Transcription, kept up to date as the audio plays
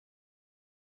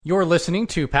You're listening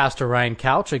to Pastor Ryan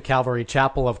Couch at Calvary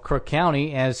Chapel of Crook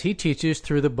County as he teaches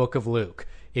through the book of Luke.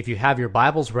 If you have your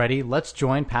Bibles ready, let's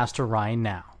join Pastor Ryan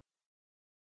now.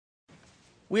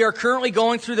 We are currently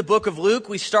going through the book of Luke.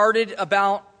 We started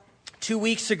about 2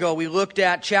 weeks ago. We looked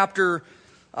at chapter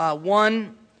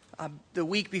 1 the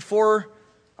week before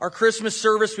our Christmas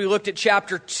service. We looked at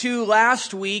chapter 2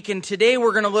 last week, and today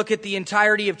we're going to look at the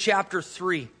entirety of chapter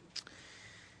 3.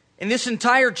 And this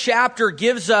entire chapter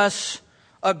gives us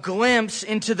a glimpse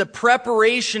into the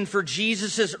preparation for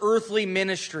Jesus' earthly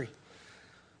ministry.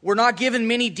 We're not given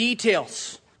many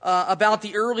details about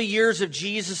the early years of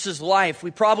Jesus' life.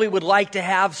 We probably would like to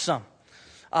have some,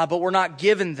 but we're not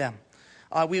given them.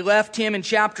 We left him in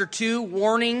chapter 2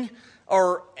 warning,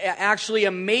 or actually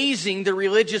amazing, the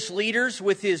religious leaders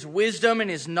with his wisdom and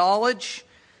his knowledge.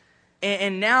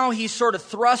 And now he's sort of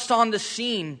thrust on the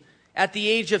scene at the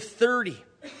age of 30.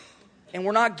 And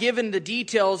we're not given the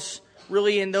details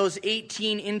really in those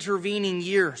 18 intervening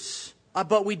years.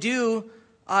 But we do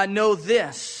know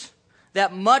this,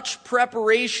 that much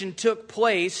preparation took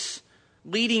place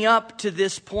leading up to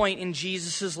this point in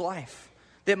Jesus' life.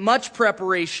 That much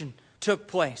preparation took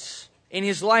place in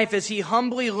his life as he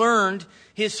humbly learned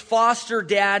his foster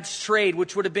dad's trade,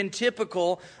 which would have been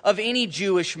typical of any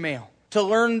Jewish male, to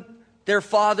learn their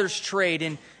father's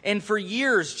trade. And for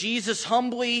years, Jesus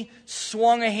humbly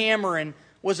swung a hammer and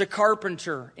was a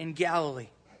carpenter in Galilee,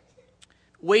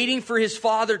 waiting for his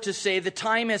father to say, the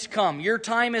time has come. Your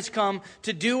time has come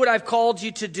to do what I've called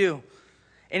you to do.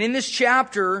 And in this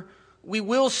chapter, we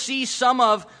will see some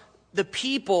of the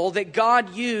people that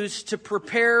God used to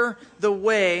prepare the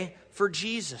way for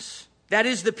Jesus. That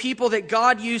is, the people that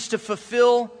God used to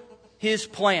fulfill his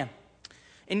plan.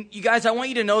 And you guys, I want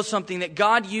you to know something, that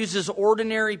God uses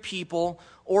ordinary people,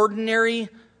 ordinary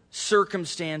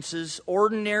circumstances,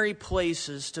 ordinary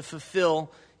places to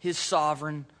fulfill his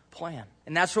sovereign plan.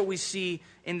 And that's what we see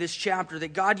in this chapter,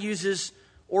 that God uses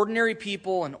ordinary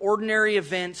people and ordinary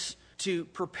events to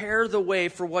prepare the way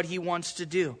for what he wants to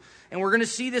do. And we're going to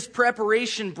see this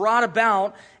preparation brought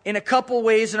about in a couple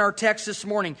ways in our text this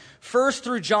morning. First,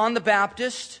 through John the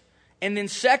Baptist, and then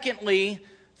secondly,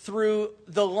 through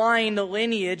the line, the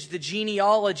lineage, the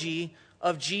genealogy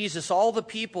of Jesus, all the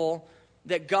people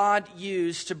that God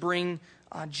used to bring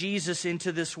Jesus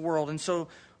into this world. And so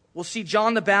we'll see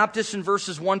John the Baptist in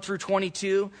verses 1 through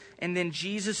 22, and then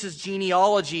Jesus'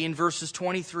 genealogy in verses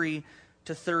 23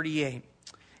 to 38.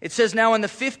 It says, now in the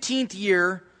 15th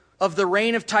year of the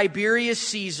reign of Tiberius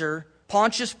Caesar,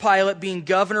 Pontius Pilate being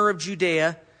governor of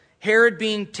Judea, Herod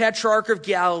being tetrarch of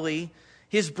Galilee,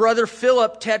 his brother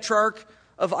Philip tetrarch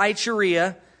of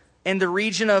Iturea, and the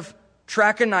region of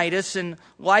Trachonitis, and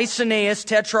Lysanias,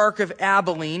 tetrarch of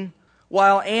Abilene,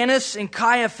 while Annas and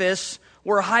Caiaphas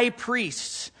were high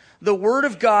priests, the word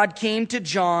of God came to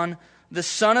John, the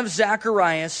son of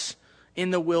Zacharias,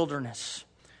 in the wilderness.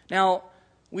 Now,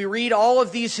 we read all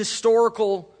of these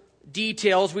historical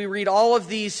details, we read all of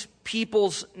these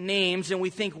people's names, and we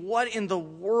think, what in the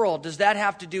world does that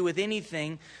have to do with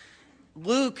anything?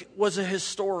 Luke was a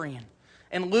historian,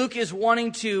 and Luke is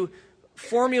wanting to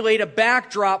formulate a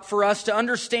backdrop for us to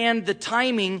understand the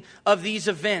timing of these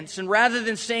events. And rather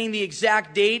than saying the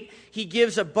exact date, he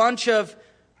gives a bunch of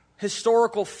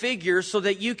historical figures so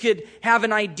that you could have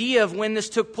an idea of when this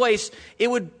took place.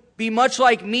 It would be much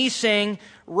like me saying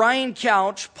Ryan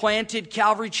Couch planted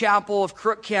Calvary Chapel of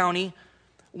Crook County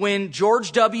when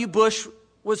George W. Bush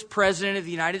was president of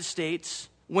the United States,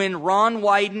 when Ron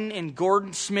Wyden and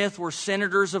Gordon Smith were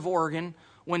senators of Oregon,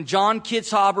 when John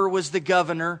Kitzhaber was the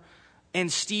governor, and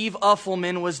Steve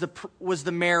Uffelman was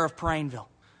the mayor of Prineville.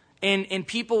 And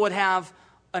people would have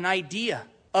an idea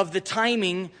of the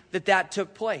timing that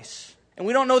took place. And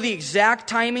we don't know the exact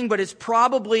timing, but it's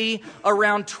probably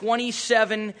around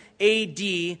 27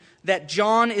 AD that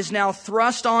John is now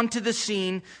thrust onto the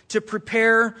scene to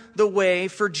prepare the way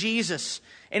for Jesus.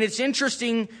 And it's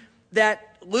interesting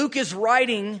that Luke is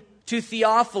writing to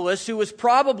Theophilus, who was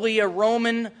probably a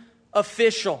Roman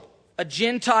official, a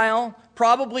Gentile,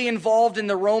 probably involved in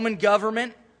the Roman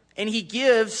government, and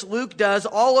Luke does,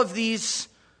 all of these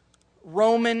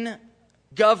Roman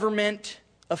government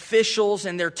officials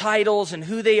and their titles and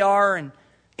who they are, and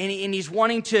he's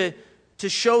wanting to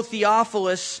show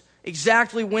Theophilus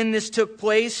exactly when this took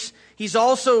place. He's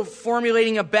also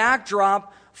formulating a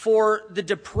backdrop for the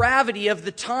depravity of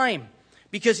the time,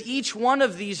 because each one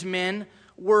of these men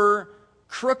were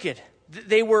crooked.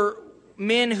 They were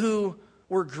men who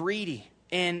were greedy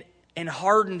and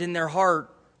hardened in their heart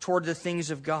toward the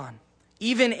things of God.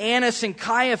 Even Annas and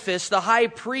Caiaphas, the high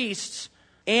priests,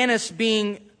 Annas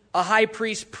being a high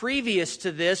priest previous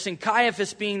to this, and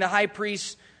Caiaphas being the high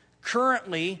priest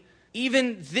currently,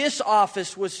 even this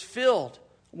office was filled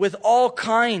with all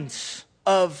kinds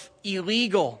of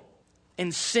illegal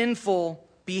and sinful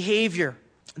behavior.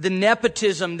 The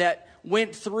nepotism that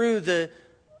went through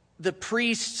the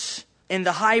priests and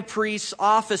the high priest's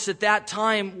office at that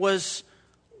time was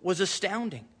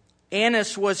astounding.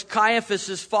 Annas was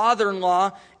Caiaphas'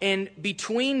 father-in-law, and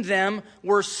between them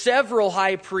were several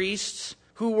high priests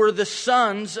who were the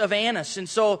sons of Annas. And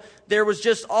so there was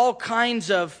just all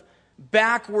kinds of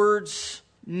backwards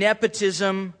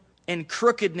nepotism and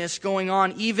crookedness going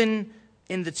on, even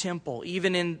in the temple,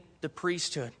 even in the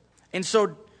priesthood. And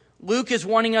so Luke is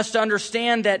wanting us to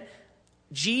understand that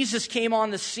Jesus came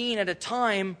on the scene at a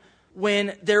time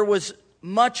when there was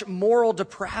much moral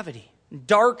depravity,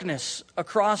 darkness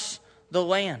across the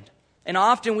land. And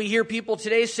often we hear people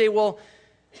today say, well,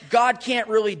 God can't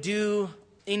really do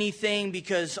anything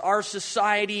because our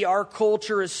society, our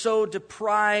culture is so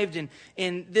deprived,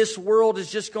 and this world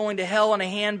is just going to hell in a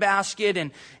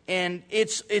handbasket, and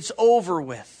it's over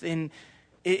with, and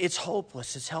it's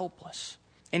hopeless, it's helpless.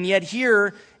 And yet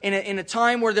here, in a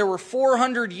time where there were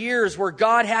 400 years where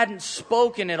God hadn't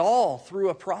spoken at all through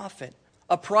a prophet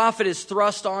is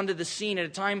thrust onto the scene at a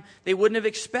time they wouldn't have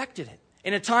expected it.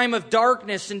 In a time of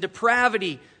darkness and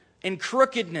depravity and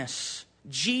crookedness,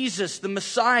 Jesus, the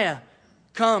Messiah,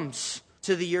 comes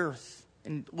to the earth.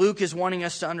 And Luke is wanting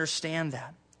us to understand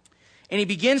that. And he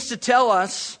begins to tell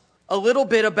us a little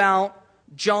bit about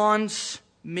John's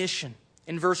mission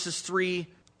in verses 3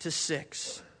 to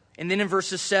 6. And then in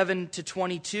verses 7 to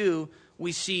 22,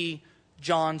 we see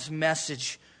John's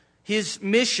message. His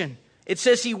mission. It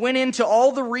says he went into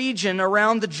all the region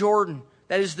around the Jordan.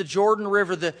 That is the Jordan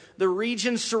River, the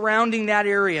region surrounding that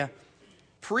area,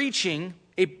 preaching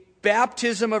a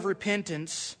baptism of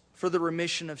repentance for the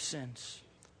remission of sins.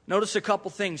 Notice a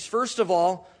couple things. First of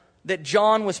all, that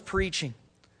John was preaching.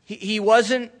 He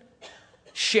wasn't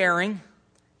sharing.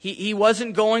 He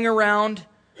wasn't going around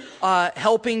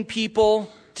helping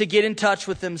people to get in touch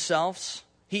with themselves.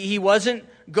 He wasn't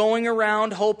going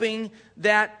around hoping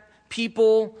that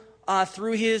people,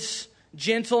 through his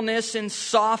gentleness and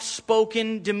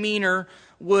soft-spoken demeanor,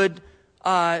 would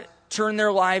turn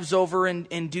their lives over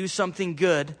and do something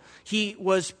good. He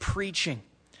was preaching.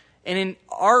 And in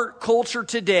our culture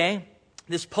today,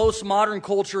 this postmodern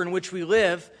culture in which we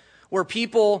live, where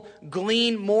people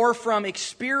glean more from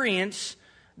experience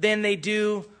than they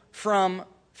do from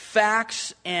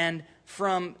facts and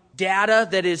from data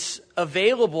that is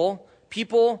available,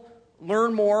 people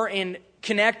learn more and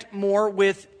connect more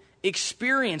with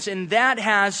experience. And that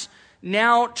has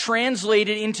now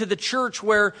translated into the church,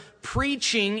 where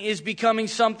preaching is becoming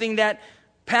something that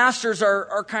pastors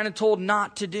are kind of told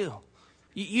not to do.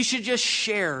 You should just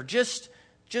share, just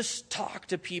talk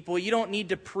to people. You don't need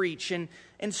to preach. And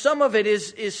some of it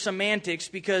is semantics,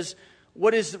 because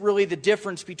what is really the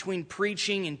difference between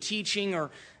preaching and teaching?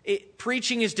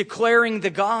 Preaching is declaring the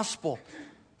gospel.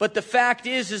 But the fact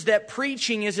is that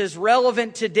preaching is as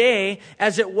relevant today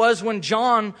as it was when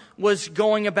John was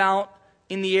going about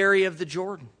in the area of the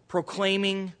Jordan,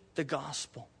 proclaiming the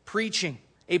gospel. Preaching,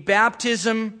 a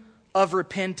baptism of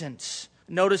repentance.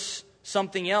 Notice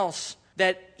something else,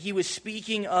 that he was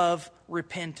speaking of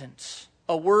repentance,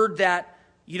 a word that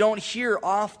you don't hear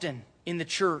often in the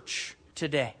church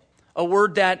today, a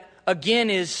word that, again,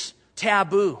 is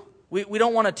taboo. We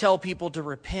don't want to tell people to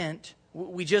repent.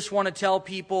 We just want to tell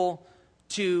people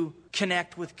to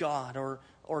connect with God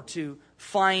or to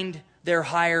find their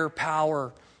higher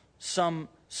power, some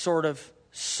sort of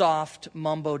soft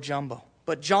mumbo-jumbo.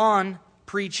 But John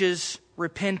preaches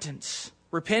repentance.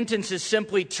 Repentance is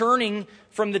simply turning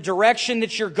from the direction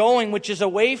that you're going, which is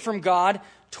away from God,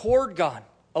 toward God.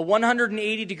 A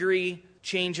 180-degree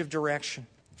change of direction.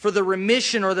 For the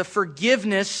remission or the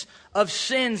forgiveness of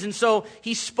sins. And so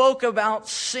he spoke about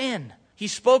sin. He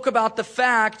spoke about the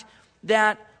fact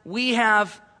that we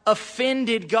have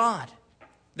offended God,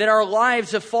 that our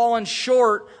lives have fallen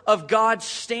short of God's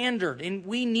standard. And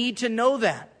we need to know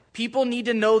that. People need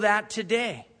to know that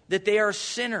today, that they are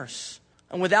sinners.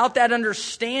 And without that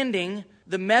understanding,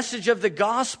 the message of the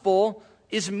gospel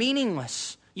is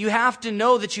meaningless. You have to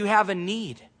know that you have a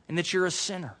need and that you're a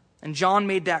sinner. And John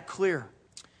made that clear.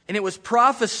 And it was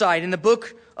prophesied in the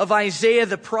book of Isaiah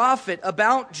the prophet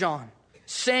about John,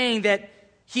 saying that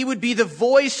he would be the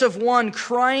voice of one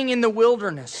crying in the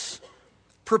wilderness,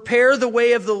 "Prepare the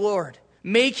way of the Lord,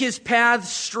 make his paths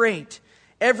straight.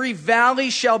 Every valley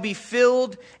shall be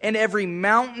filled, and every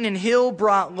mountain and hill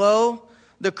brought low.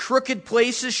 The crooked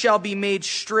places shall be made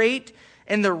straight,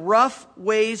 and the rough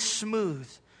ways smooth.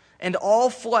 And all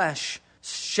flesh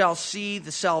shall see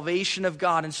the salvation of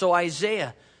God." And so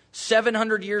Isaiah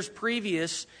 700 years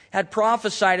previous, had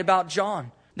prophesied about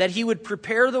John, that he would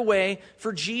prepare the way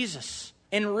for Jesus.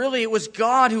 And really, it was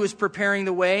God who was preparing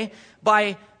the way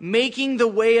by making the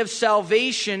way of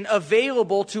salvation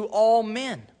available to all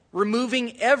men,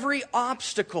 removing every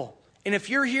obstacle. And if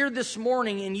you're here this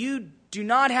morning and you do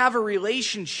not have a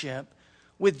relationship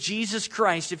with Jesus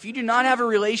Christ, if you do not have a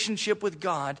relationship with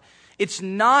God, it's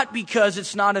not because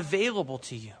it's not available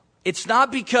to you. It's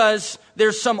not because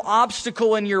there's some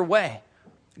obstacle in your way.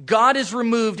 God has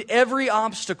removed every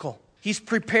obstacle. He's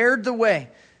prepared the way.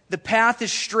 The path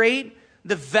is straight.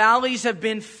 The valleys have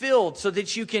been filled so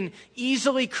that you can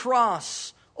easily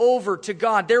cross over to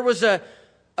God. There was a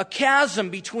chasm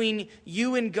between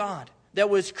you and God that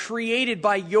was created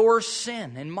by your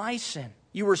sin and my sin.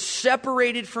 You were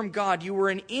separated from God. You were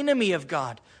an enemy of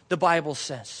God, the Bible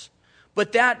says.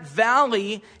 But that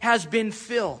valley has been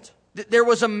filled. There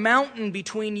was a mountain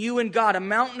between you and God, a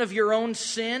mountain of your own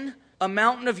sin, a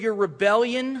mountain of your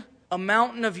rebellion, a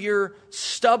mountain of your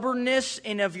stubbornness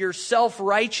and of your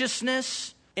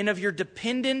self-righteousness and of your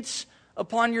dependence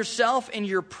upon yourself and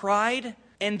your pride.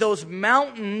 And those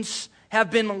mountains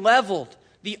have been leveled.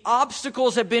 The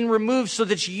obstacles have been removed so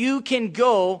that you can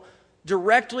go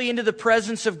directly into the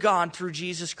presence of God through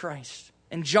Jesus Christ.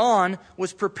 And John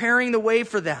was preparing the way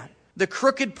for that. The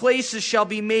crooked places shall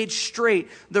be made straight,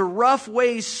 the rough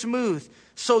ways smooth,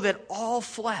 so that all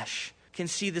flesh can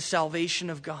see the salvation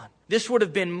of God. This would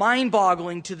have been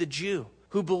mind-boggling to the Jew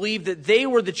who believed that they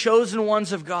were the chosen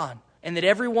ones of God and that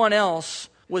everyone else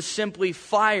was simply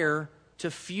fire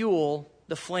to fuel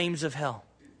the flames of hell.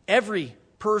 Every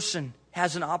person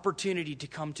has an opportunity to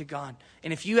come to God.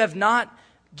 And if you have not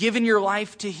given your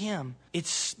life to Him,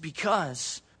 it's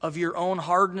because of your own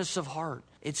hardness of heart.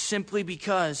 It's simply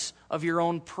because of your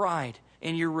own pride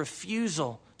and your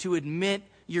refusal to admit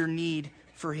your need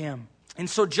for Him. And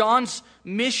so John's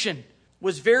mission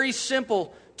was very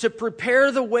simple: to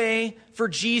prepare the way for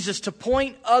Jesus, to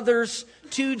point others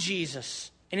to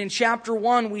Jesus. And in chapter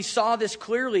 1, we saw this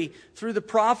clearly through the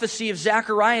prophecy of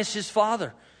Zacharias, his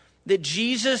father, that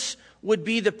Jesus would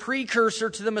be the precursor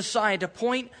to the Messiah, to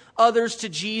point others to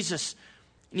Jesus.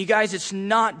 And you guys, it's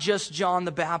not just John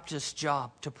the Baptist's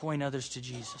job to point others to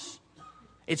Jesus.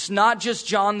 It's not just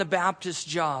John the Baptist's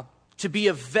job to be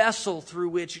a vessel through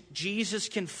which Jesus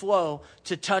can flow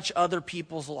to touch other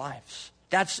people's lives.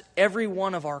 That's every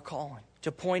one of our calling,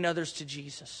 to point others to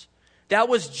Jesus. That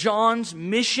was John's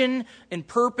mission and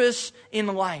purpose in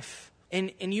life.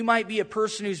 And you might be a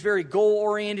person who's very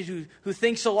goal-oriented, who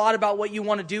thinks a lot about what you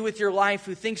want to do with your life,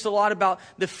 who thinks a lot about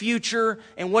the future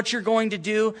and what you're going to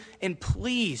do. And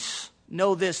please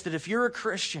know this, that if you're a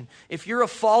Christian, if you're a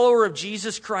follower of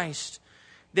Jesus Christ,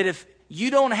 that if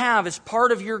you don't have as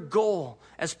part of your goal,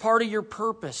 as part of your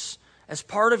purpose, as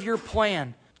part of your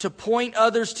plan, to point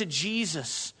others to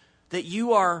Jesus, that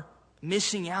you are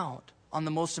missing out on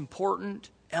the most important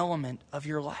element of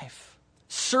your life.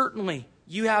 Certainly,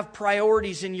 you have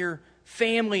priorities in your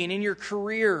family and in your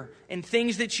career and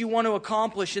things that you want to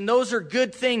accomplish, and those are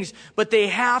good things, but they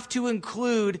have to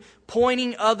include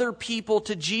pointing other people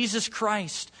to Jesus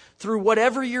Christ through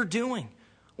whatever you're doing,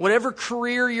 whatever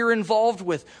career you're involved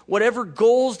with, whatever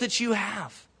goals that you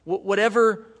have,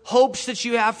 whatever hopes that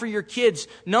you have for your kids.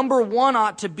 Number one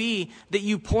ought to be that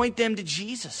you point them to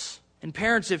Jesus. And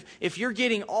parents, if you're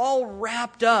getting all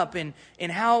wrapped up in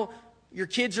how your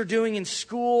kids are doing in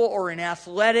school or in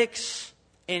athletics,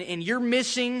 and you're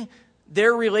missing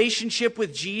their relationship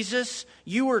with Jesus,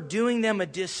 you are doing them a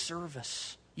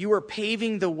disservice. You are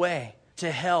paving the way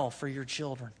to hell for your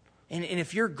children. And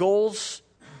if your goals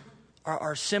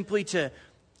are simply to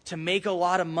make a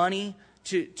lot of money,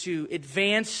 to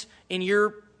advance in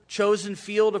your chosen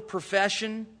field of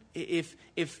profession, if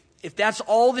that's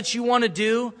all that you want to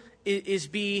do is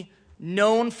be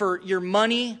known for your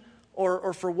money,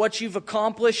 or for what you've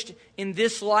accomplished in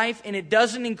this life, and it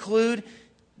doesn't include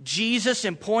Jesus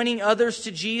and pointing others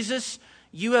to Jesus,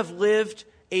 you have lived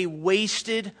a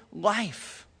wasted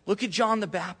life. Look at John the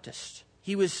Baptist.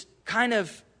 He was kind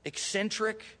of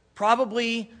eccentric,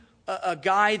 probably a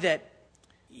guy that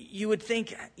you would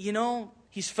think,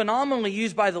 he's phenomenally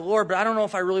used by the Lord, but I don't know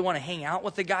if I really want to hang out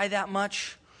with the guy that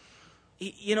much.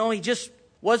 He just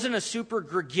wasn't a super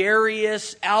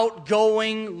gregarious,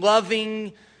 outgoing,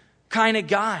 loving kind of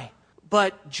guy.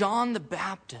 But John the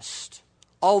Baptist,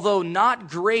 although not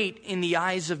great in the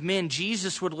eyes of men,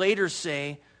 Jesus would later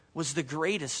say was the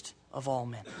greatest of all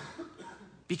men.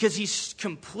 Because he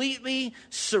completely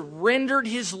surrendered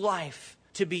his life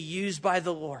to be used by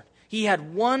the Lord. He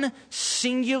had one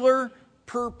singular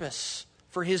purpose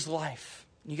for his life.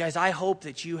 You guys, I hope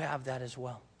that you have that as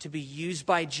well. to be used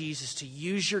by Jesus, to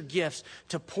use your gifts,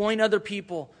 to point other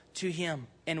people to Him.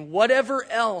 And whatever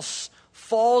else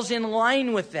falls in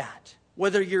line with that,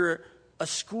 whether you're a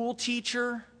school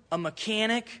teacher, a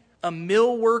mechanic, a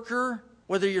mill worker,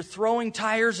 whether you're throwing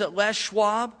tires at Les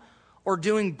Schwab or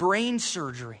doing brain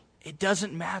surgery, it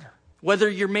doesn't matter. Whether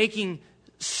you're making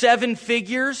 7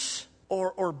 figures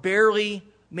or barely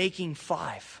making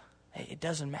 5, it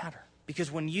doesn't matter.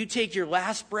 Because when you take your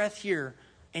last breath here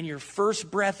and your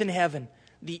first breath in heaven,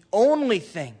 the only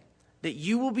thing that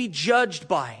you will be judged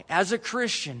by as a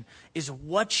Christian is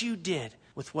what you did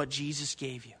with what Jesus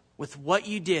gave you, with what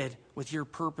you did with your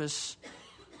purpose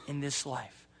in this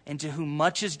life. And to whom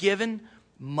much is given,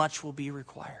 much will be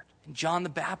required. And John the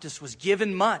Baptist was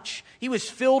given much. He was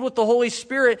filled with the Holy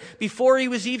Spirit before he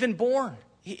was even born.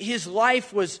 His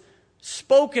life was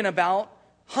spoken about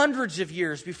hundreds of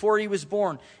years before he was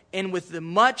born. And with the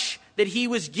much that he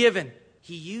was given,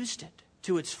 he used it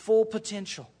to its full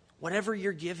potential. Whatever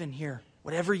you're given here,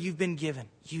 whatever you've been given,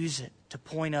 use it to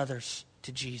point others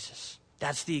to Jesus.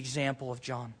 That's the example of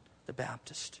John the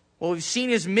Baptist. Well, we've seen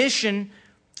his mission.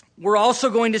 We're also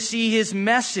going to see his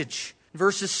message.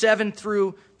 Verses 7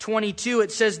 through 22,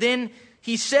 it says, "Then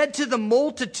he said to the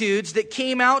multitudes that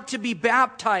came out to be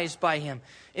baptized by him."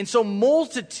 And so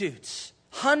multitudes,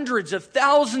 hundreds of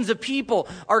thousands of people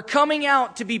are coming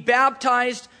out to be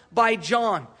baptized by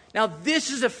John. Now,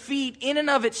 this is a feat in and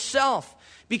of itself,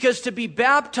 because to be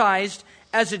baptized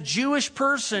as a Jewish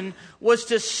person was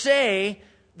to say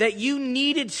that you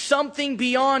needed something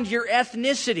beyond your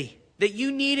ethnicity, that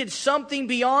you needed something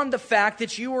beyond the fact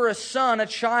that you were a son, a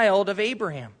child of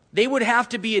Abraham. They would have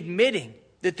to be admitting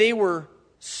that they were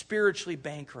spiritually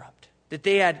bankrupt, that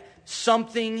they had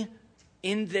something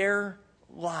in their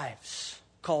lives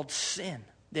called sin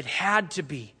that had to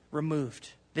be removed,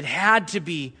 that had to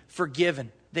be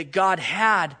forgiven, that God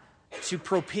had to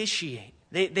propitiate.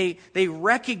 They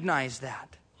recognized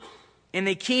that. And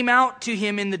they came out to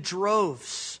him in the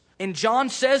droves. And John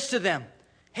says to them,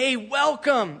 "Hey,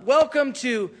 welcome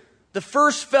to the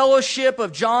first fellowship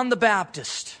of John the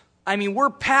Baptist. I mean, we're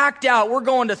packed out. We're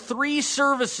going to 3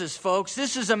 services, folks.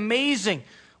 This is amazing.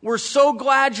 We're so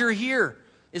glad you're here."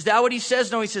 Is that what he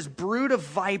says? No, he says, "Brood of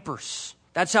vipers."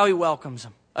 That's how he welcomes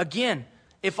them. Again,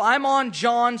 if I'm on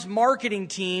John's marketing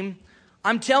team,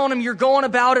 I'm telling him, you're going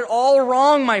about it all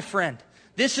wrong, my friend.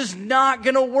 This is not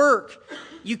going to work.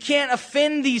 You can't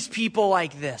offend these people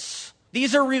like this.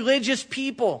 These are religious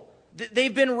people.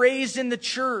 They've been raised in the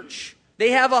church.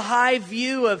 They have a high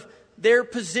view of their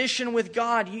position with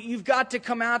God. You've got to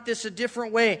come at this a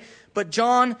different way. But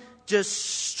John, just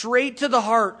straight to the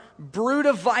heart, brood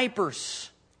of vipers.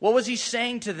 What was he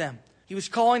saying to them? He was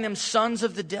calling them sons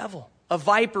of the devil. A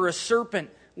viper, a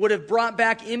serpent, would have brought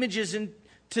back images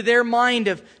into their mind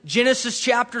of Genesis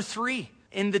chapter 3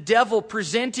 and the devil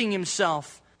presenting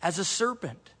himself as a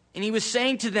serpent. And he was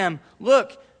saying to them,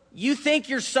 look, you think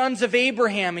you're sons of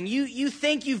Abraham, and you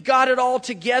think you've got it all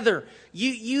together.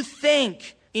 You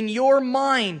think in your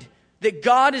mind that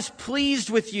God is pleased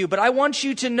with you, but I want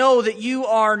you to know that you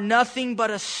are nothing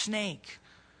but a snake.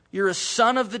 You're a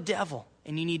son of the devil,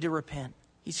 and you need to repent.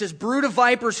 He says, brood of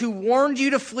vipers who warned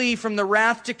you to flee from the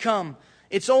wrath to come.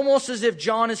 It's almost as if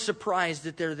John is surprised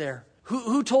that they're there.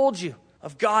 Who told you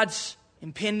of God's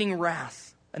impending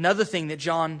wrath? Another thing that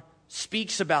John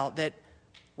speaks about that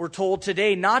we're told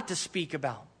today not to speak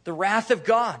about. The wrath of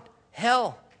God,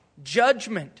 hell,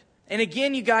 judgment. And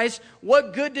again, you guys,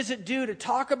 what good does it do to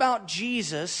talk about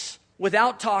Jesus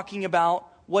without talking about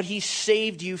what He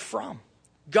saved you from?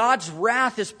 God's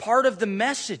wrath is part of the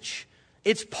message.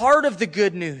 It's part of the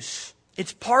good news.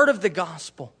 It's part of the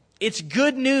gospel. It's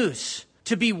good news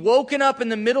to be woken up in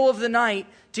the middle of the night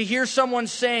to hear someone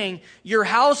saying, your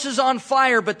house is on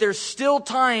fire, but there's still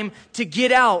time to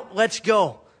get out. Let's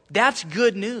go. That's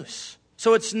good news.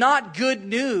 So it's not good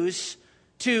news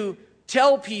to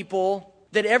tell people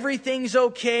that everything's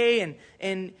okay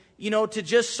and to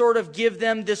just sort of give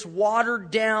them this watered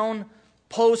down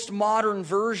postmodern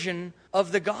version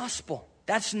of the gospel.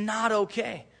 That's not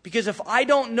okay. Because if I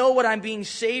don't know what I'm being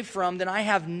saved from, then I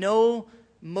have no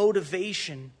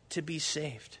motivation to be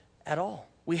saved at all.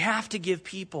 We have to give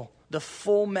people the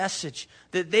full message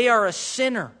that they are a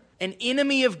sinner, an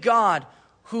enemy of God,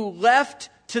 who left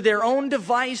to their own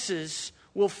devices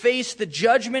will face the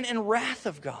judgment and wrath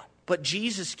of God. But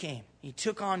Jesus came. He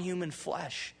took on human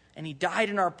flesh, and He died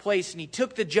in our place, and He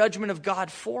took the judgment of God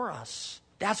for us.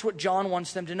 That's what John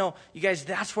wants them to know. You guys,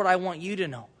 that's what I want you to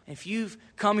know. If you've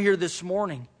come here this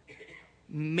morning,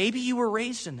 maybe you were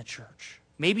raised in the church.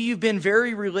 Maybe you've been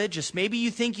very religious. Maybe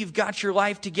you think you've got your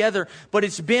life together, but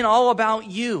it's been all about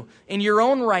you and your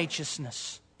own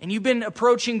righteousness and you've been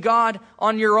approaching God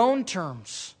on your own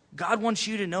terms, God wants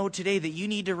you to know today that you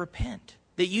need to repent.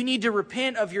 That you need to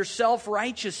repent of your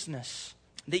self-righteousness.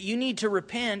 That you need to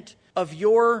repent of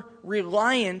your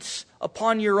reliance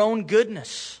upon your own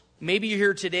goodness. Maybe you're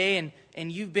here today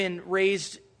and you've been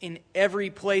raised in every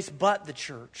place but the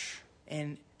church.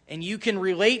 And you can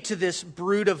relate to this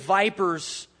brood of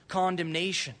vipers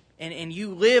condemnation. And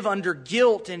you live under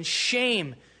guilt and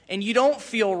shame. And you don't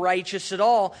feel righteous at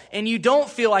all. And you don't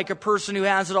feel like a person who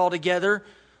has it all together.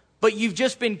 But you've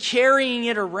just been carrying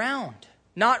it around.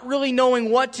 Not really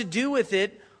knowing what to do with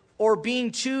it. Or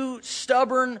being too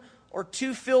stubborn or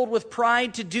too filled with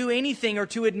pride to do anything or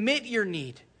to admit your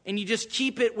need. And you just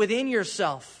keep it within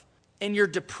yourself. And you're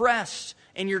depressed.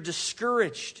 And you're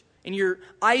discouraged. And you're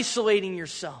isolating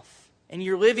yourself. And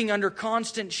you're living under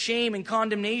constant shame and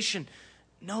condemnation.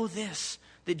 Know this,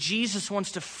 that Jesus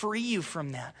wants to free you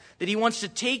from that. That He wants to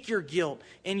take your guilt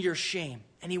and your shame.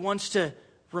 And He wants to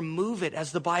remove it,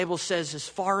 as the Bible says, as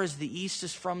far as the east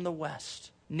is from the west.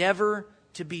 Never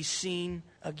to be seen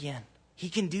again. He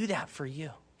can do that for you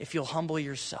if you'll humble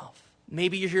yourself.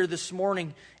 Maybe you're here this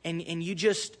morning and you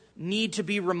just need to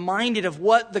be reminded of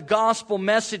what the gospel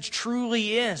message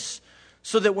truly is.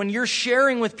 So that when you're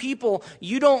sharing with people,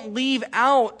 you don't leave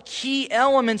out key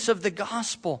elements of the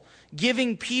gospel,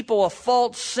 giving people a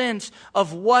false sense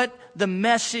of what the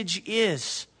message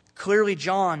is. Clearly,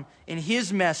 John, in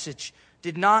his message,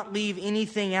 did not leave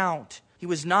anything out. He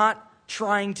was not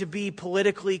trying to be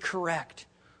politically correct.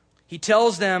 He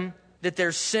tells them that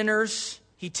they're sinners.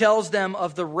 He tells them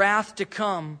of the wrath to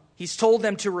come. He's told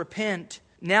them to repent.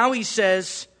 Now he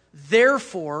says,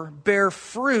 therefore, bear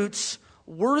fruits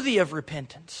worthy of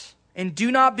repentance. And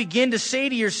do not begin to say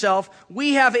to yourself,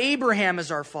 we have Abraham as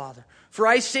our father. For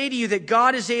I say to you that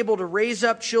God is able to raise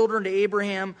up children to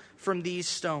Abraham from these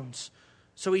stones.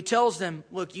 So he tells them,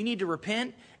 look, you need to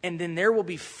repent, and then there will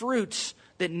be fruits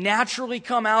that naturally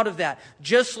come out of that.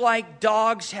 Just like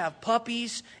dogs have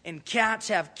puppies and cats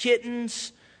have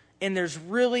kittens, and there's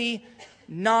really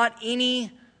not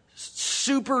any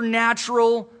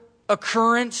supernatural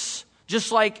occurrence,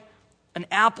 just like an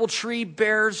apple tree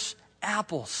bears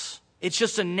apples. It's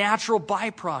just a natural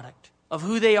byproduct of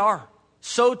who they are.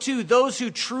 So too, those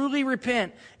who truly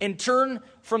repent and turn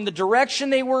from the direction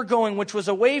they were going, which was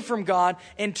away from God,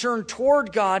 and turn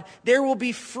toward God, there will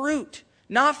be fruit.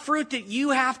 Not fruit that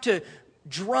you have to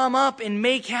drum up and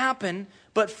make happen,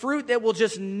 but fruit that will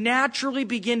just naturally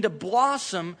begin to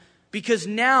blossom because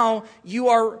now you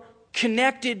are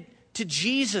connected to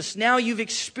Jesus. Now you've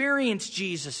experienced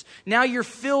Jesus. Now you're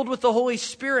filled with the Holy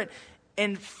Spirit,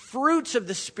 and fruits of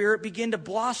the Spirit begin to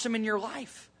blossom in your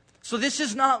life. So this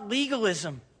is not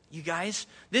legalism, you guys.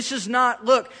 This is not,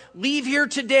 look, leave here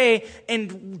today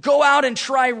and go out and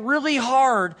try really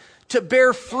hard to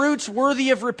bear fruits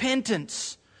worthy of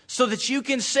repentance so that you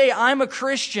can say, I'm a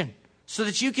Christian. So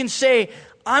that you can say,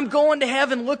 I'm going to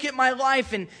heaven, look at my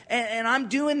life, and I'm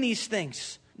doing these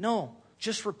things. No,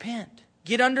 just repent.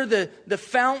 Get under the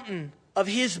fountain of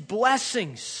His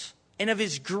blessings and of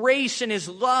His grace and His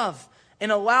love,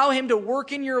 and allow Him to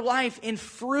work in your life, and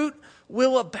fruit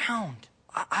will abound.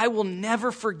 I will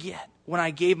never forget when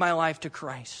I gave my life to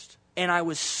Christ, and I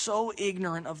was so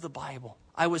ignorant of the Bible.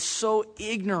 I was so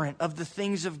ignorant of the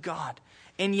things of God,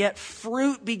 and yet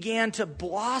fruit began to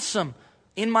blossom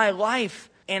in my life,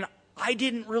 and I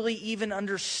didn't really even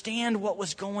understand what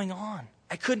was going on.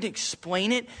 I couldn't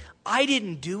explain it. I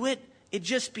didn't do it. It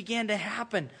just began to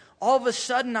happen. All of a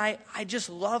sudden, I just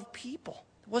loved people.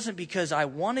 It wasn't because I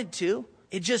wanted to.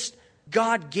 It just,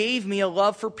 God gave me a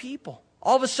love for people.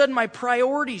 All of a sudden, my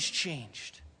priorities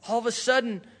changed. All of a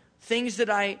sudden, things that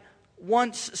I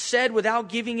once said without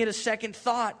giving it a second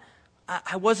thought,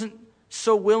 I wasn't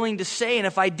so willing to say. And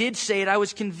if I did say it, I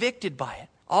was convicted by it.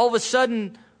 All of a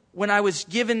sudden, when I was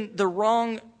given the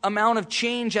wrong amount of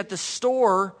change at the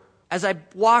store, as I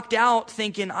walked out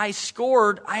thinking I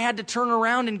scored, I had to turn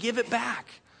around and give it back.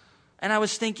 And I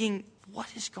was thinking, what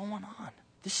is going on?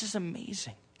 This is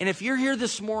amazing. And if you're here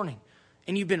this morning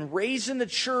and you've been raised in the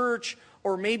church,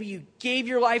 or maybe you gave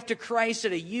your life to Christ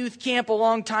at a youth camp a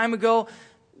long time ago,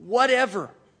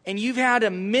 whatever, and you've had a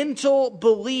mental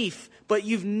belief, but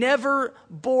you've never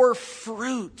bore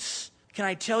fruits, can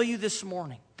I tell you this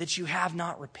morning that you have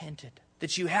not repented,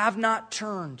 that you have not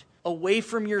turned away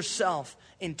from yourself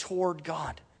and toward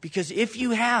God? Because if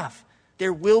you have,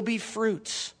 there will be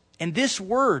fruits. And this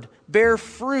word, bear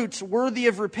fruits worthy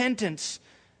of repentance,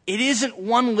 it isn't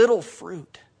one little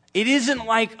fruit. It isn't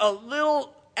like a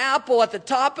little apple at the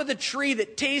top of the tree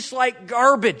that tastes like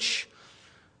garbage.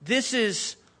 This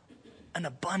is an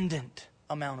abundant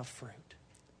amount of fruit.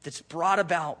 that's brought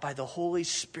about by the Holy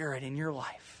Spirit in your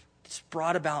life. It's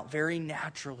brought about very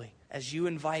naturally as you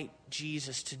invite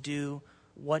Jesus to do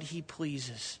what he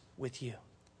pleases with you.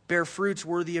 Bear fruits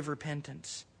worthy of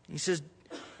repentance. He says,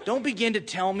 don't begin to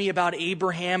tell me about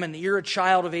Abraham and that you're a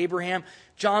child of Abraham.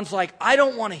 John's like, I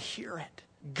don't want to hear it.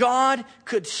 God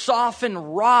could soften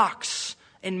rocks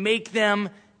and make them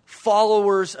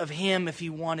followers of him if he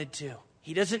wanted to.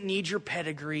 He doesn't need your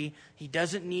pedigree. He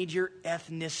doesn't need your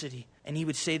ethnicity. And he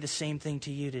would say the same thing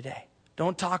to you today.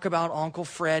 Don't talk about Uncle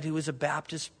Fred, who was a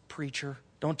Baptist preacher.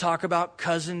 Don't talk about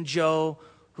Cousin Joe,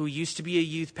 who used to be a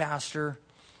youth pastor.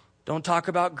 Don't talk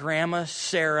about Grandma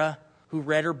Sarah, who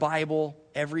read her Bible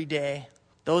every day.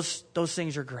 Those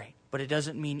things are great, but it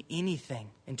doesn't mean anything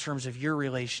in terms of your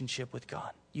relationship with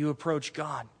God. You approach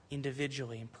God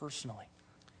individually and personally.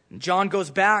 And John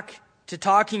goes back to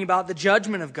talking about the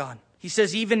judgment of God. He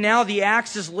says, even now the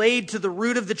axe is laid to the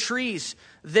root of the trees.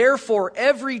 Therefore,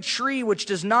 every tree which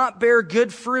does not bear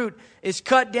good fruit is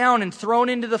cut down and thrown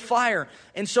into the fire.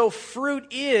 And so fruit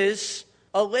is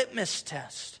a litmus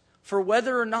test for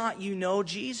whether or not you know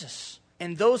Jesus.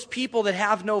 And those people that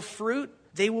have no fruit,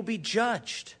 they will be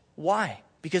judged. Why?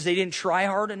 Because they didn't try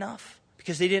hard enough?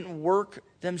 Because they didn't work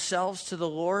themselves to the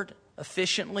Lord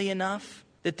efficiently enough?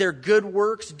 That their good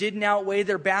works didn't outweigh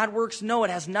their bad works? No, it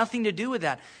has nothing to do with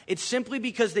that. It's simply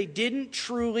because they didn't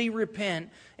truly repent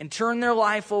and turn their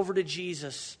life over to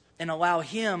Jesus and allow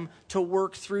him to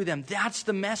work through them. That's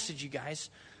the message, you guys.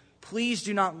 Please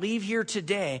do not leave here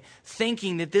today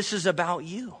thinking that this is about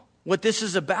you. What this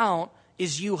is about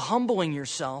is you humbling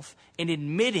yourself and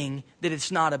admitting that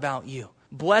it's not about you.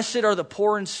 Blessed are the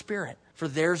poor in spirit, for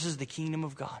theirs is the kingdom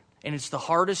of God. And it's the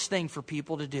hardest thing for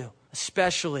people to do,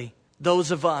 especially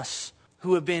those of us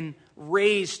who have been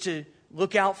raised to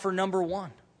look out for number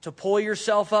one, to pull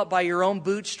yourself up by your own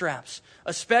bootstraps,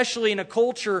 especially in a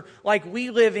culture like we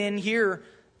live in here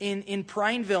in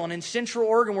Prineville and in Central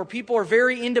Oregon, where people are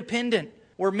very independent,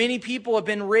 where many people have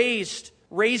been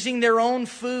raising their own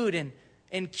food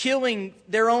and killing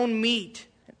their own meat,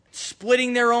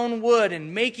 splitting their own wood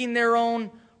and making their own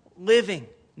living.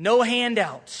 No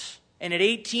handouts. And at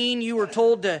 18, you were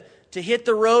told to hit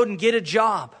the road and get a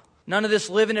job. None of this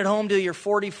living at home till you're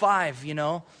 45,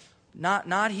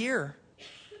 Not here.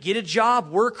 Get a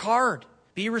job, work hard,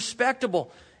 be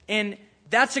respectable. And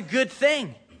that's a good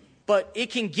thing. But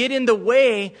it can get in the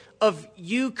way of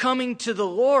you coming to the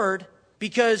Lord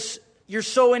because you're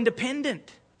so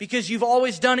independent. Because you've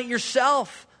always done it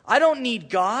yourself. I don't need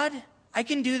God. I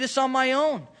can do this on my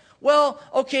own. Well,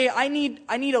 okay, I need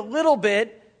a little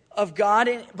bit of God,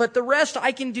 but the rest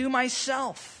I can do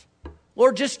myself.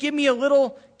 Lord, just give me a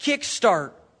little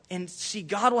kickstart. And see,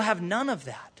 God will have none of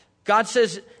that. God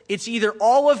says it's either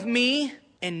all of me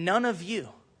and none of you,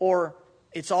 or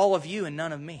it's all of you and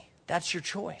none of me. That's your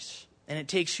choice. And it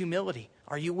takes humility.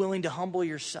 Are you willing to humble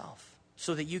yourself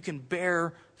so that you can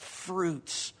bear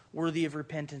fruits worthy of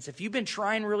repentance? If you've been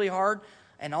trying really hard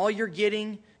and all you're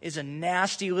getting is a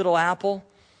nasty little apple,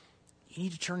 you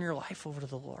need to turn your life over to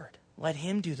the Lord. Let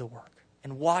him do the work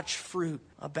and watch fruit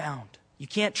abound. You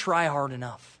can't try hard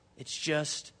enough. It's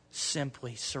just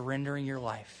simply surrendering your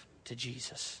life to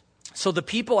Jesus. So the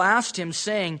people asked him,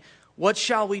 saying, what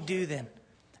shall we do then?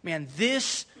 Man,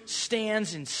 this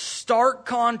stands in stark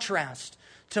contrast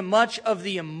to much of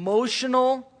the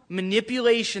emotional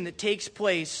manipulation that takes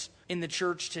place in the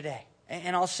church today.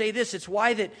 And I'll say this, it's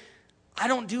why that I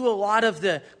don't do a lot of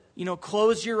the,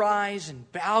 close your eyes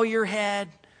and bow your head,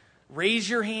 raise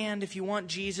your hand if you want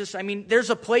Jesus. I mean, there's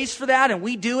a place for that, and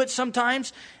we do it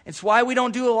sometimes. It's why we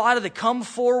don't do a lot of the come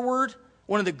forward.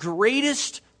 One of the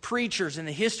greatest preachers in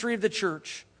the history of the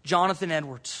church, Jonathan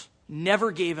Edwards,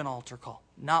 never gave an altar call.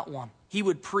 Not one. He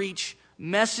would preach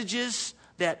messages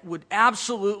that would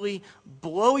absolutely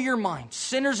blow your mind.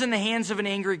 Sinners in the hands of an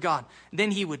angry God.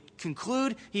 Then he would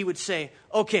conclude, he would say,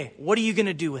 okay, what are you going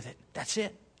to do with it? That's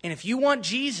it. And if you want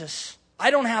Jesus, I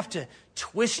don't have to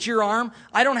twist your arm.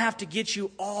 I don't have to get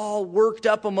you all worked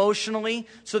up emotionally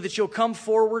so that you'll come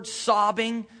forward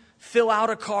sobbing, fill out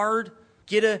a card,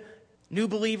 get a new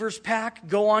believers pack,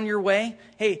 go on your way.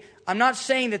 Hey, I'm not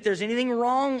saying that there's anything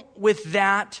wrong with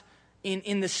that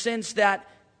in the sense that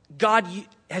God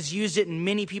has used it in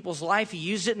many people's life. He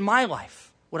used it in my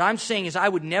life. What I'm saying is I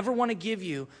would never want to give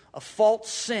you a false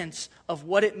sense of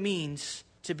what it means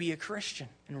to be a Christian.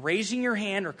 And raising your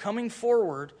hand or coming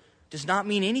forward does not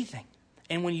mean anything.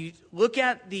 And when you look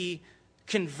at the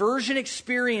conversion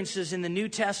experiences in the New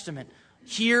Testament,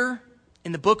 here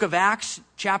in the book of Acts,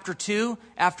 chapter 2,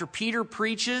 after Peter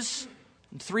preaches,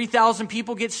 and 3,000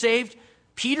 people get saved,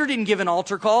 Peter didn't give an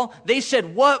altar call. They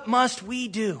said, what must we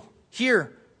do?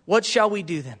 Here, What shall we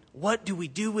do then? What do we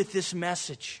do with this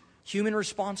message? Human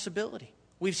responsibility.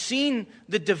 We've seen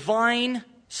the divine,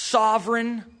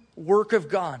 sovereign work of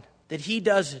God, that He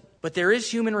does it. But there is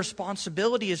human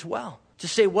responsibility as well to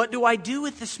say, what do I do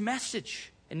with this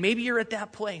message? And maybe you're at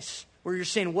that place where you're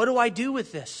saying, what do I do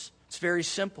with this? It's very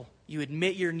simple. You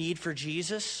admit your need for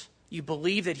Jesus. You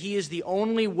believe that He is the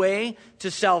only way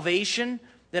to salvation,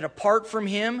 that apart from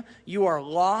Him, you are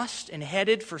lost and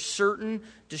headed for certain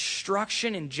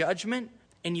destruction and judgment,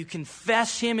 and you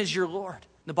confess Him as your Lord.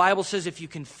 The Bible says if you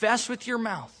confess with your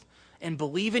mouth and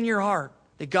believe in your heart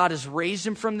that God has raised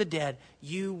Him from the dead,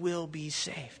 you will be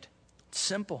saved. It's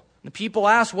simple. The people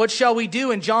asked, what shall we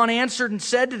do? And John answered and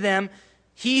said to them,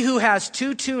 he who has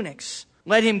 2 tunics,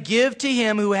 let him give to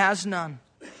him who has none.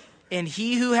 And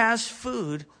he who has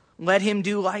food, let him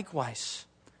do likewise.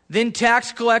 Then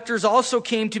tax collectors also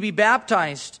came to be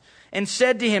baptized and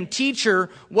said to him, Teacher,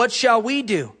 what shall we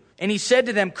do? And he said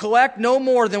to them, collect no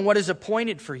more than what is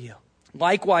appointed for you.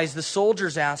 Likewise, the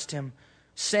soldiers asked him,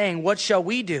 saying, what shall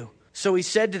we do? So he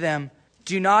said to them,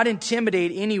 do not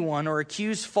intimidate anyone or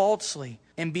accuse falsely,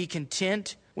 and be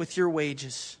content with your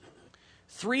wages.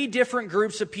 3 different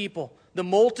groups of people. The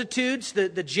multitudes,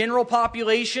 the general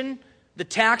population, the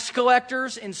tax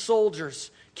collectors, and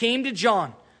soldiers came to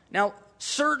John. Now,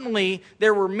 certainly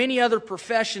there were many other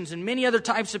professions and many other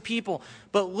types of people,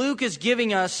 but Luke is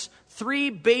giving us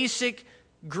 3 basic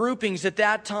groupings at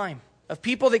that time of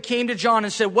people that came to John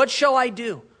and said, what shall I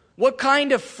do? What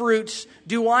kind of fruits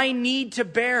do I need to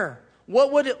bear?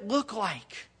 What would it look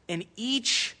like? And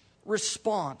each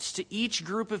response to each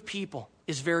group of people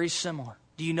is very similar.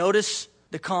 Do you notice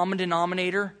the common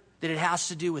denominator? That it has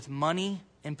to do with money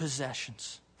and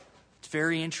possessions. It's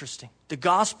very interesting. The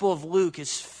Gospel of Luke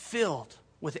is filled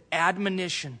with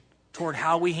admonition toward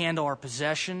how we handle our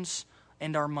possessions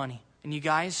and our money. And you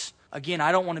guys, again,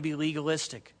 I don't want to be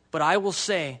legalistic, but I will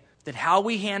say that how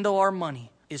we handle our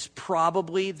money is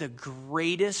probably the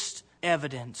greatest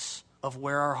evidence of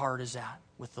where our heart is at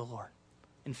with the Lord.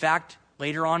 In fact,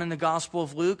 later on in the Gospel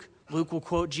of Luke, Luke will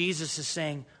quote Jesus as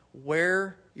saying,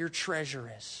 where your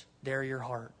treasure is, there your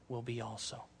heart will be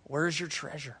also. Where's your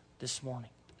treasure this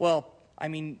morning? Well, I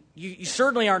mean, you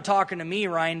certainly aren't talking to me,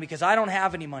 Ryan, because I don't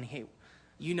have any money. Hey,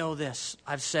 you know this.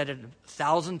 I've said it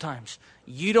 1,000 times.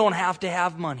 You don't have to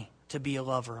have money to be a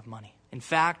lover of money. In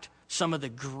fact, some of the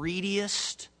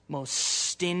greediest, most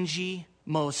stingy,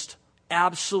 most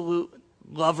absolute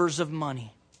lovers of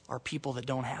money are people that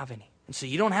don't have any. And so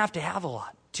you don't have to have a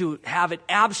lot to have it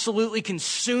absolutely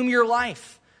consume your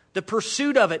life. The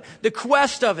pursuit of it, the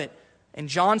quest of it. And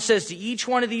John says to each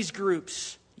one of these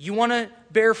groups, you want to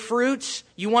bear fruits?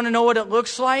 You want to know what it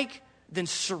looks like? Then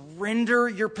surrender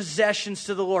your possessions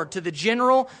to the Lord. To the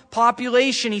general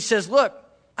population, he says, look,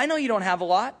 I know you don't have a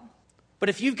lot, but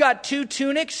if you've got 2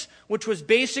 tunics, which was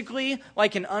basically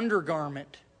like an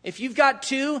undergarment, if you've got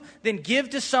 2, then give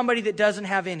to somebody that doesn't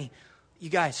have any. You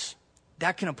guys,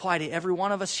 that can apply to every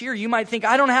one of us here. You might think,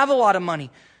 I don't have a lot of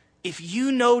money. If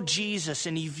you know Jesus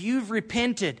and if you've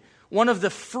repented, one of the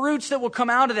fruits that will come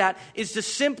out of that is to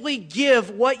simply give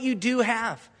what you do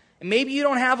have. And maybe you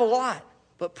don't have a lot,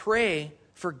 but pray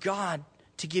for God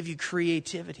to give you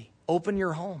creativity. Open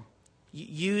your home.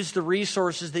 Use the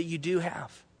resources that you do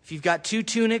have. If you've got 2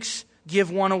 tunics, give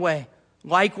 1 away.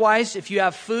 Likewise, if you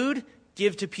have food,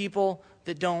 give to people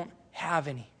that don't have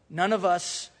any. None of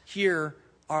us here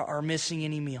are missing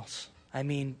any meals. I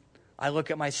mean, I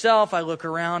look at myself, I look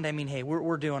around, I mean, hey,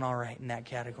 we're doing all right in that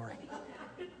category.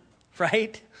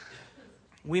 Right?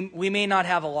 We may not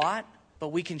have a lot, but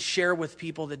we can share with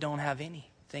people that don't have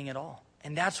anything at all.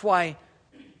 And that's why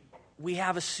we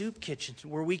have a soup kitchen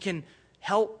where we can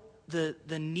help the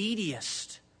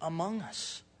neediest among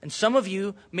us. And some of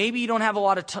you, maybe you don't have a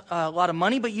lot of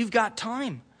money, but you've got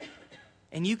time.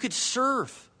 And you could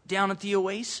serve down at the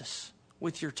Oasis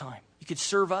with your time. You could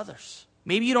serve others.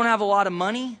 Maybe you don't have a lot of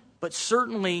money, but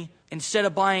certainly instead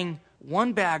of buying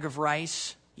 1 bag of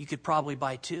rice, you could probably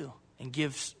buy 2 and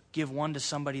give 1 to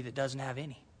somebody that doesn't have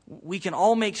any. We can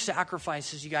all make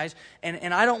sacrifices, you guys.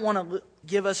 And I don't want to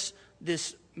give us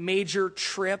this major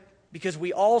trip because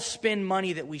we all spend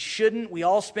money that we shouldn't. We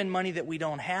all spend money that we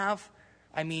don't have.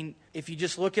 I mean, if you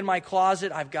just look in my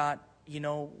closet, I've got,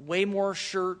 way more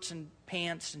shirts and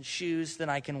pants and shoes than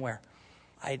I can wear.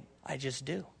 I just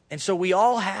do. And so we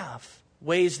all have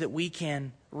ways that we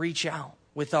can reach out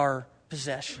with our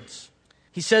possessions.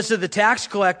 He says to the tax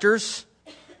collectors,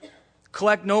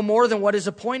 collect no more than what is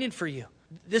appointed for you.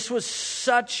 This was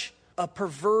such a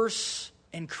perverse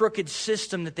and crooked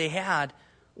system that they had,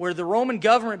 where the Roman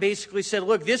government basically said,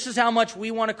 look, this is how much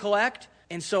we want to collect.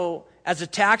 And so as a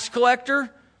tax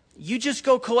collector, you just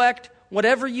go collect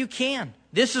whatever you can.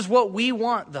 This is what we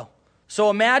want, though.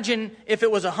 So imagine if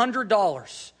it was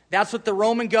 $100. That's what the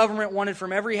Roman government wanted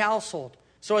from every household.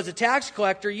 So as a tax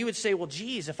collector, you would say, well,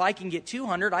 geez, if I can get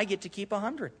 200, I get to keep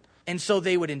 100. And so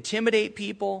they would intimidate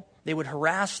people, they would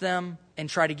harass them, and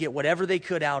try to get whatever they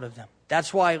could out of them.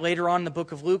 That's why later on in the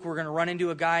book of Luke, we're going to run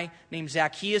into a guy named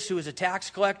Zacchaeus who is a tax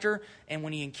collector. And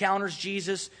when he encounters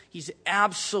Jesus, he's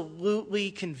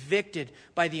absolutely convicted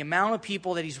by the amount of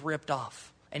people that he's ripped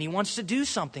off. And he wants to do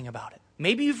something about it.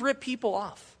 Maybe you've ripped people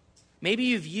off. Maybe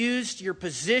you've used your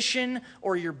position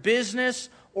or your business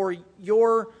or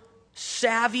your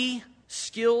savvy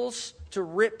skills to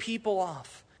rip people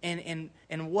off. And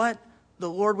what the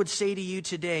Lord would say to you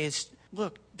today is,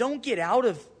 look, don't get out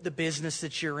of the business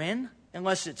that you're in,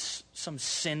 unless it's some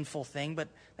sinful thing, but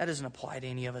that doesn't apply to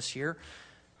any of us here.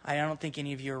 I don't think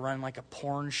any of you are running like a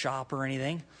porn shop or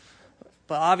anything.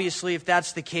 But obviously, if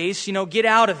that's the case, get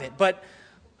out of it. But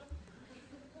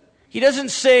he doesn't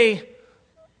say,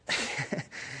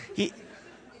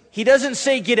 he doesn't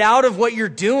say get out of what you're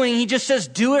doing. He just says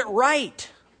do it right.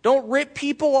 Don't rip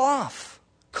people off.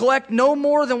 Collect no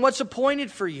more than what's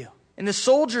appointed for you. And the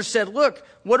soldier said, look,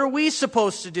 what are we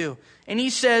supposed to do? And he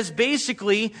says,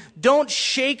 basically, don't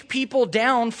shake people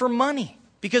down for money.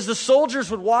 Because the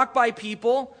soldiers would walk by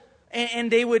people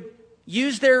and they would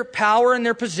use their power and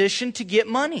their position to get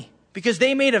money. Because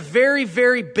they made a very,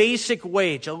 very basic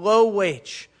wage, a low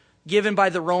wage, given by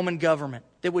the Roman government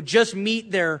that would just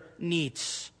meet their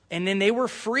needs. And then they were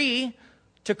free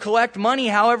to collect money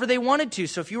however they wanted to.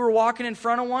 So if you were walking in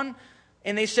front of one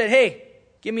and they said, hey,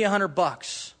 give me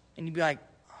 $100. And you'd be like,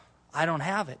 I don't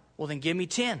have it. Well, then give me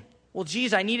 10. Well,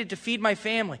 geez, I need it to feed my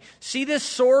family. See this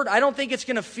sword? I don't think it's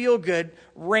going to feel good.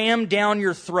 Ram down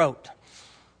your throat.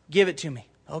 Give it to me.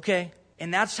 Okay.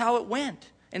 And that's how it went.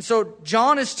 And so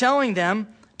John is telling them,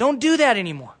 don't do that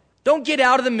anymore. Don't get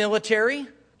out of the military.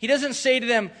 He doesn't say to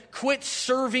them, quit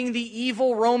serving the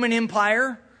evil Roman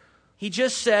Empire. He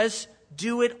just says,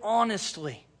 do it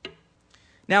honestly.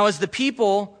 Now, as the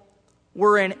people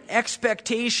were in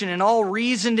expectation and all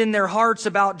reasoned in their hearts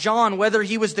about John, whether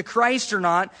he was the Christ or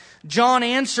not, John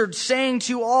answered, saying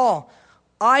to all,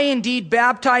 I indeed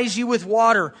baptize you with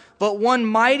water, but one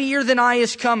mightier than I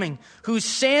is coming, whose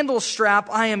sandal strap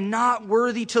I am not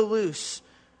worthy to loose.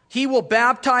 He will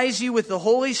baptize you with the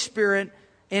Holy Spirit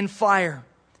and fire.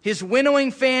 His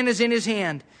winnowing fan is in his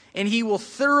hand, and he will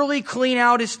thoroughly clean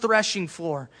out his threshing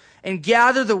floor and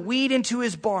gather the wheat into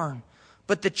his barn.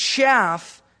 But the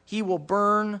chaff he will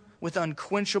burn with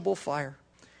unquenchable fire.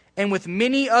 And with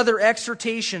many other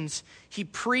exhortations, he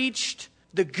preached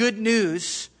the good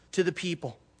news to the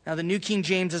people. Now, the New King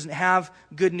James doesn't have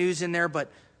good news in there,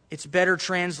 but it's better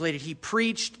translated. He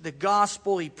preached the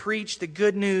gospel. He preached the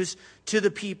good news to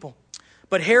the people.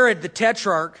 But Herod the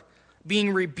Tetrarch,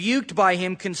 being rebuked by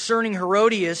him concerning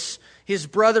Herodias, his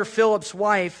brother Philip's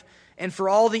wife, and for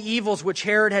all the evils which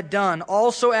Herod had done,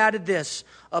 also added this,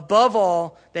 above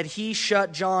all, that he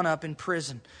shut John up in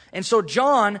prison. And so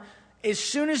John, as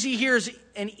soon as he hears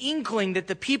an inkling that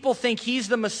the people think he's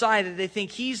the Messiah, that they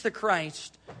think he's the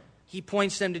Christ, he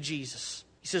points them to Jesus.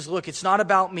 He says, look, it's not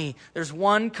about me. There's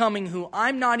one coming who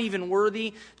I'm not even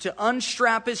worthy to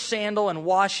unstrap his sandal and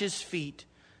wash his feet.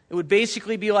 It would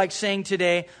basically be like saying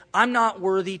today, I'm not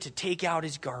worthy to take out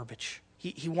his garbage.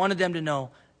 He wanted them to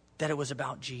know that it was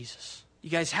about Jesus.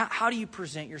 You guys, how do you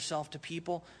present yourself to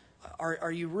people?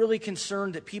 Are you really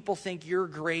concerned that people think you're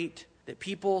great, that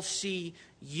people see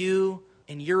you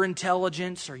and your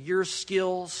intelligence or your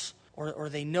skills, or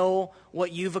they know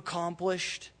what you've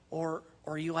accomplished? Or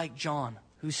are you like John,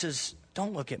 who says,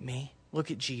 don't look at me, look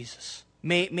at Jesus.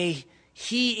 May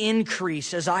he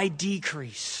increase as I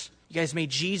decrease. You guys, may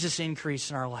Jesus increase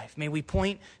in our life. May we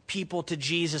point people to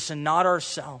Jesus and not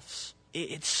ourselves.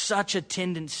 It's such a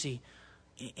tendency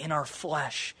in our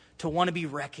flesh to want to be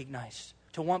recognized,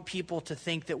 to want people to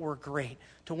think that we're great,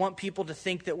 to want people to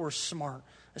think that we're smart,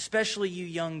 especially you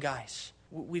young guys.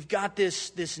 We've got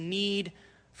this need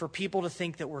for people to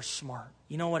think that we're smart.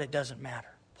 You know what? It doesn't matter.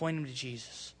 Point them to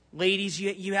Jesus. Ladies,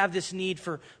 you have this need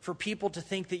for people to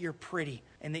think that you're pretty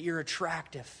and that you're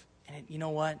attractive. And you know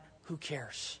what? Who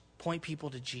cares? Point people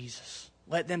to Jesus.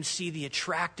 Let them see the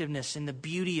attractiveness and the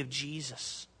beauty of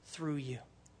Jesus through you.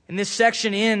 And this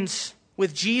section ends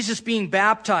with Jesus being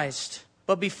baptized.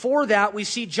 But before that, we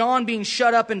see John being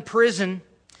shut up in prison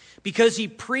because he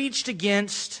preached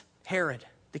against Herod,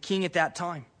 the king at that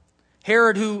time.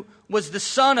 Herod, who was the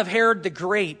son of Herod the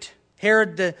Great,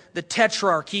 Herod the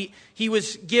Tetrarch. He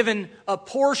was given a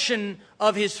portion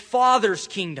of his father's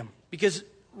kingdom because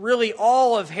really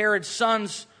all of Herod's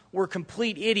sons were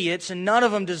complete idiots, and none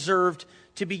of them deserved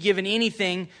to be given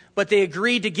anything, but they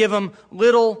agreed to give him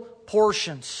little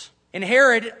portions. And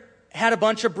Herod had a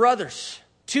bunch of brothers.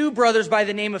 2 brothers by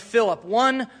the name of Philip.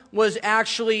 One was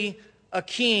actually a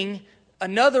king.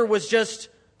 Another was just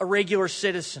a regular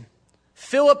citizen.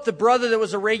 Philip, the brother that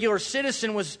was a regular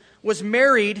citizen, was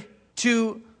married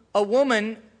to a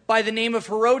woman by the name of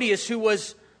Herodias, who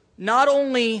was not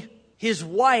only his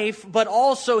wife, but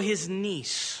also his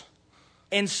niece.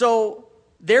 And so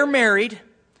they're married.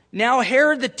 Now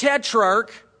Herod the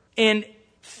Tetrarch and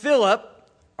Philip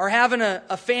are having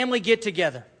a family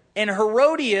get-together. And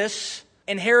Herodias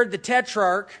and Herod the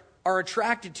Tetrarch are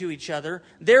attracted to each other.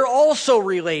 They're also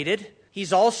related.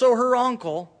 He's also her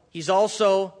uncle. He's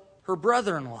also her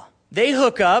brother-in-law. They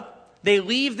hook up. They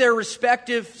leave their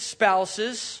respective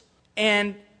spouses,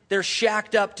 and they're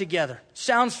shacked up together.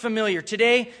 Sounds familiar.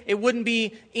 Today, it wouldn't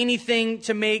be anything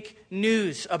to make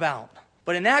news about.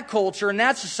 But in that culture, in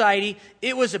that society,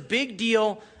 it was a big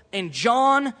deal, and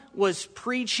John was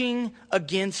preaching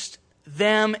against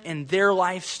them and their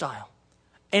lifestyle.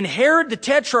 And Herod the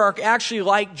Tetrarch actually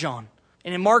liked John.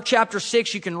 And in Mark chapter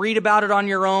 6, you can read about it on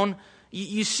your own.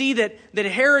 You see that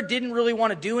Herod didn't really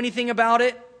want to do anything about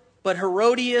it, but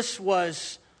Herodias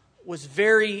was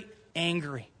very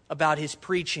angry about his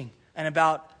preaching and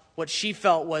about what she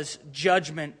felt was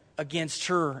judgment against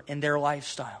her and their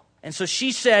lifestyle. And so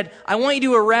she said, I want you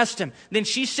to arrest him. Then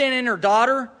she sent in her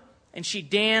daughter, and she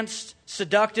danced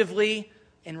seductively.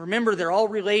 And remember, they're all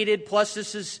related, plus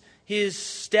this is his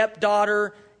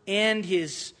stepdaughter and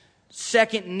his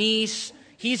second niece.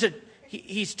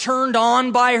 He's turned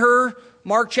on by her,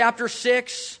 Mark chapter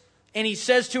 6, and he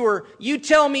says to her, you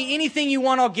tell me anything you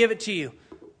want, I'll give it to you.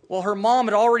 Well, her mom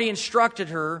had already instructed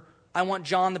her, I want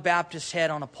John the Baptist's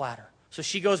head on a platter. So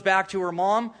she goes back to her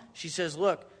mom. She says,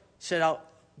 look, I'll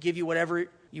give you whatever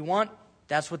you want.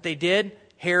 That's what they did.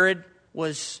 Herod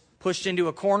was pushed into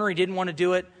a corner. He didn't want to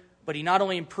do it, but he not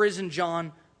only imprisoned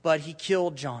John, but he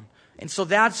killed John. And so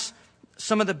that's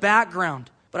some of the background.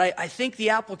 But I think the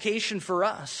application for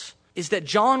us is that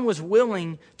John was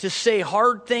willing to say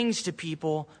hard things to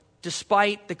people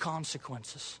despite the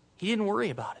consequences. He didn't worry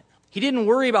about it. He didn't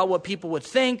worry about what people would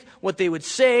think, what they would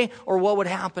say, or what would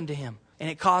happen to him. And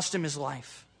it cost him his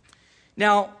life.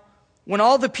 Now, when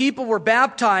all the people were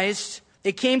baptized,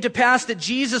 it came to pass that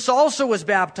Jesus also was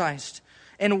baptized.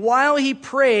 And while he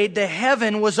prayed, the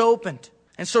heaven was opened.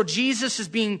 And so Jesus is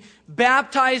being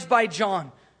baptized by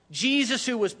John. Jesus,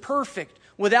 who was perfect,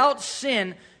 without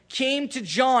sin, came to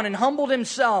John and humbled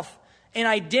himself and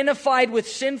identified with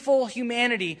sinful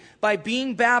humanity by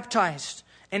being baptized.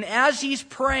 And as he's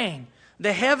praying,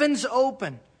 the heavens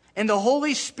open and the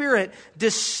Holy Spirit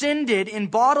descended in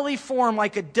bodily form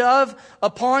like a dove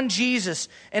upon Jesus.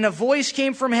 And a voice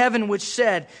came from heaven which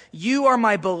said, you are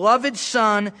my beloved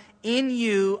Son, in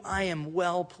you I am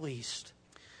well pleased.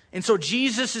 And so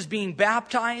Jesus is being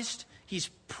baptized. He's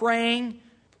praying.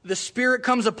 The Spirit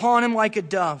comes upon him like a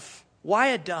dove. Why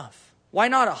a dove? Why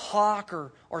not a hawk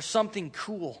or something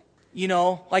cool? You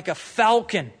know, like a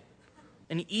falcon,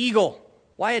 an eagle.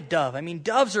 Why a dove? I mean,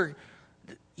 doves are,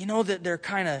 you know, that they're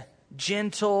kind of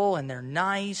gentle and they're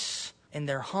nice and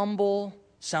they're humble.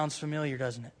 Sounds familiar,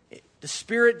 doesn't it? The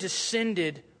Spirit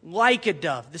descended like a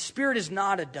dove. The Spirit is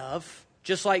not a dove,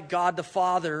 just like God the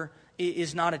Father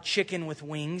is not a chicken with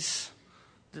wings.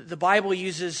 The Bible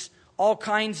uses all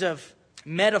kinds of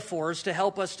metaphors to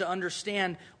help us to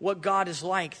understand what God is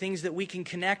like, things that we can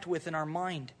connect with in our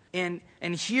mind. And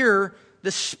here,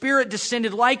 the Spirit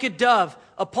descended like a dove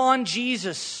upon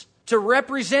Jesus to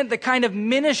represent the kind of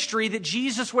ministry that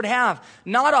Jesus would have.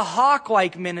 Not a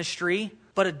hawk-like ministry,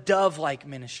 but a dove-like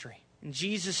ministry. And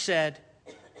Jesus said,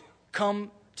 come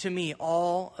to me,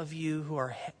 all of you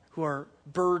who are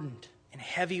burdened and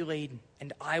heavy laden,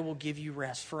 and I will give you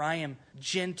rest, for I am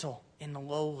gentle and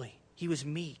lowly. He was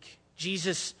meek.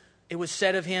 Jesus, it was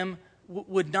said of him,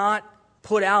 would not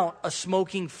put out a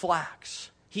smoking flax.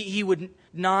 He would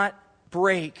not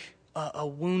break a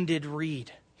wounded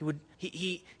reed.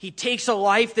 He takes a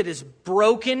life that is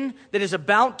broken, that is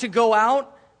about to go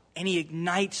out, and he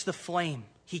ignites the flame.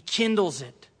 He kindles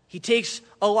it. He takes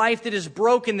a life that is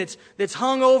broken, that's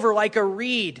hung over like a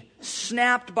reed,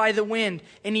 snapped by the wind,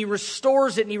 and he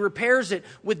restores it and he repairs it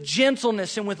with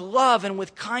gentleness and with love and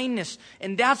with kindness.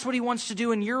 And that's what he wants to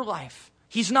do in your life.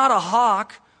 He's not a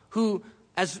hawk who,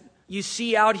 as you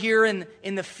see out here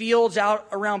in the fields out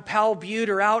around Powell Butte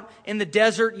or out in the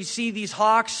desert, you see these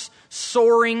hawks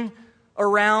soaring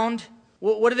around.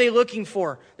 What are they looking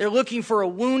for? They're looking for a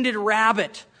wounded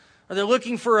rabbit, or they're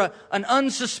looking for an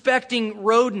unsuspecting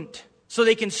rodent so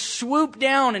they can swoop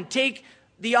down and take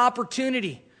the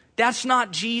opportunity. That's not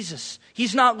Jesus.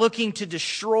 He's not looking to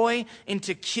destroy and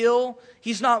to kill.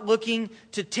 He's not looking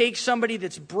to take somebody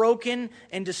that's broken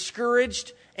and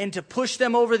discouraged and to push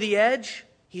them over the edge.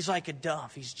 He's like a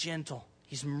dove. He's gentle.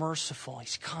 He's merciful.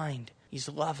 He's kind. He's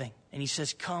loving. And he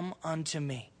says, come unto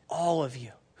me, all of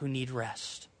you who need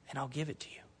rest, and I'll give it to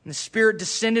you. And the Spirit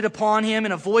descended upon him,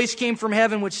 and a voice came from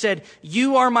heaven which said,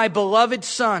 you are my beloved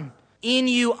Son. In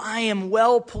you I am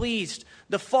well pleased.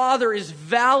 The Father is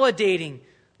validating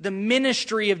the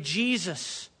ministry of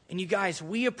Jesus. And you guys,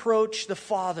 we approach the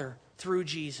Father through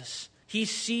Jesus. He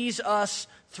sees us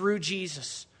through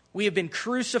Jesus. We have been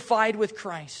crucified with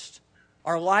Christ.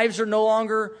 Our lives are no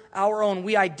longer our own.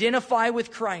 We identify with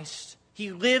Christ.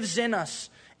 He lives in us.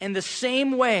 And the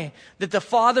same way that the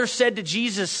Father said to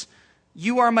Jesus,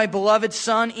 you are my beloved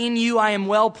Son, in you I am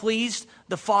well pleased,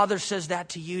 the Father says that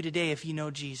to you today if you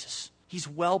know Jesus. He's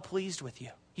well pleased with you.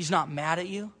 He's not mad at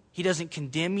you. He doesn't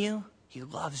condemn you. He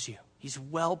loves you. He's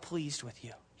well pleased with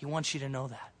you. He wants you to know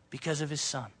that because of His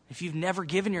Son. If you've never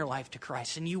given your life to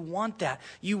Christ and you want that,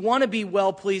 you want to be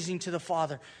well pleasing to the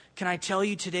Father, can I tell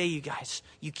you today, you guys,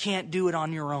 you can't do it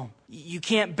on your own. You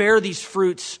can't bear these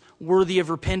fruits worthy of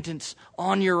repentance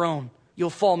on your own. You'll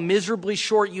fall miserably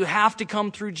short. You have to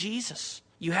come through Jesus.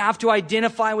 You have to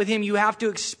identify with Him. You have to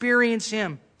experience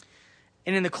Him.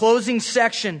 And in the closing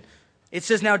section, it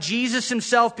says, now Jesus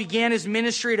Himself began His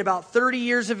ministry at about 30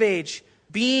 years of age,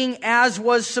 being, as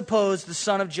was supposed, the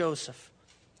son of Joseph.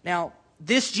 Now,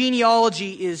 this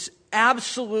genealogy is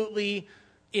absolutely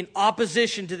in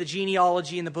opposition to the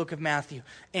genealogy in the book of Matthew.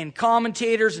 And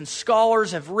commentators and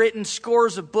scholars have written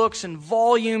scores of books and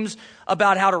volumes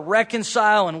about how to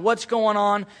reconcile and what's going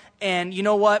on. And you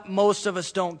know what? Most of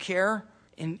us don't care.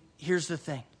 And here's the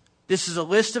thing. This is a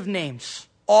list of names,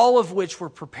 all of which were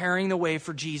preparing the way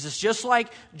for Jesus. Just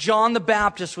like John the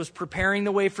Baptist was preparing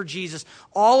the way for Jesus.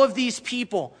 All of these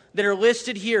people that are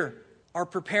listed here are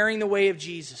preparing the way of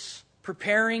Jesus.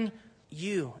 Preparing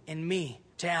you and me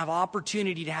to have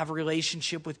opportunity to have a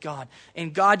relationship with God.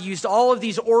 And God used all of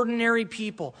these ordinary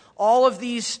people, all of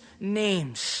these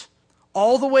names,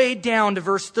 all the way down to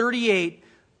verse 38,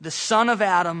 the son of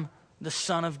Adam, the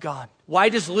son of God. Why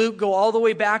does Luke go all the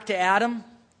way back to Adam,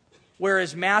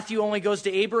 whereas Matthew only goes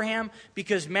to Abraham?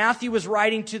 Because Matthew was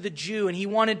writing to the Jew, and he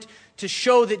wanted to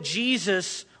show that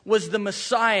Jesus was the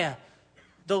Messiah,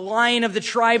 the Lion of the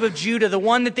tribe of Judah, the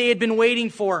one that they had been waiting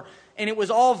for. And it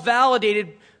was all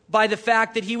validated by the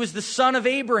fact that he was the son of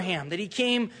Abraham, that he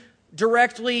came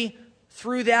directly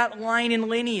through that line and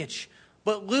lineage.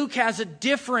 But Luke has a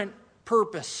different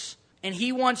purpose, and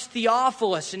he wants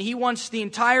Theophilus, and he wants the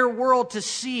entire world to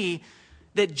see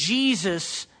that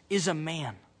Jesus is a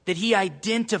man, that he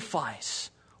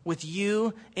identifies with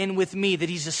you and with me, that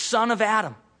he's a son of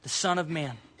Adam, the son of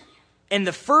man. And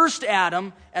the first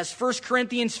Adam, as 1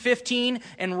 Corinthians 15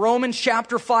 and Romans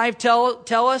chapter 5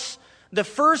 tell us, the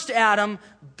first Adam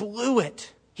blew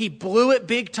it. He blew it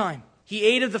big time. He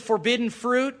ate of the forbidden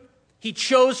fruit. He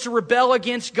chose to rebel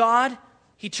against God.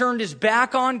 He turned his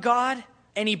back on God,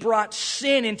 and he brought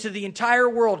sin into the entire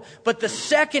world. But the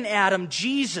second Adam,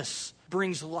 Jesus,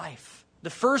 brings life. The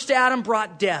first Adam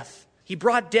brought death. He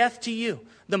brought death to you.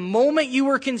 The moment you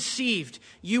were conceived,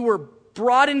 you were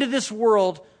brought into this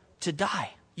world to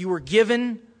die. You were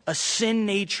given a sin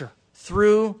nature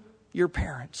through your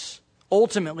parents.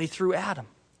 Ultimately through Adam.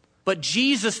 But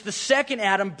Jesus, the second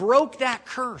Adam, broke that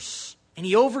curse. And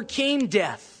he overcame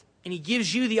death. And he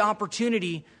gives you the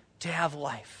opportunity to have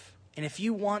life. And if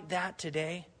you want that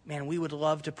today, man, we would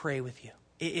love to pray with you.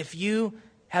 If you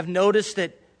have noticed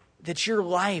that your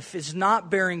life is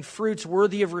not bearing fruits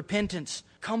worthy of repentance,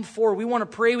 come forward. We want to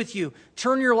pray with you.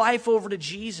 Turn your life over to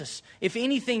Jesus. If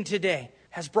anything today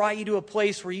has brought you to a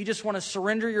place where you just want to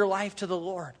surrender your life to the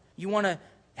Lord, you want to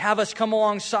have us come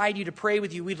alongside you to pray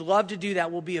with you, we'd love to do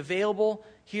that. We'll be available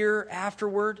here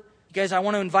afterward. You guys, I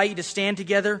want to invite you to stand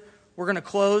together. We're going to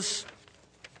close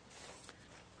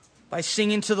by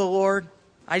singing to the Lord.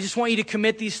 I just want you to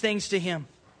commit these things to Him.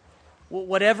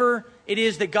 Whatever it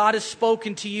is that God has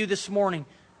spoken to you this morning,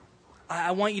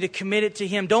 I want you to commit it to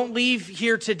Him. Don't leave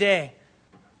here today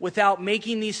without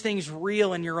making these things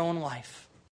real in your own life.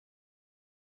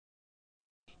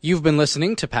 You've been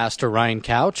listening to Pastor Ryan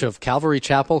Couch of Calvary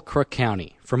Chapel, Crook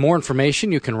County. For more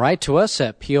information, you can write to us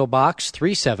at P.O. Box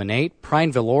 378,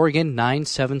 Prineville, Oregon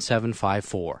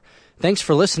 97754. Thanks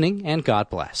for listening, and God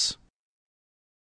bless.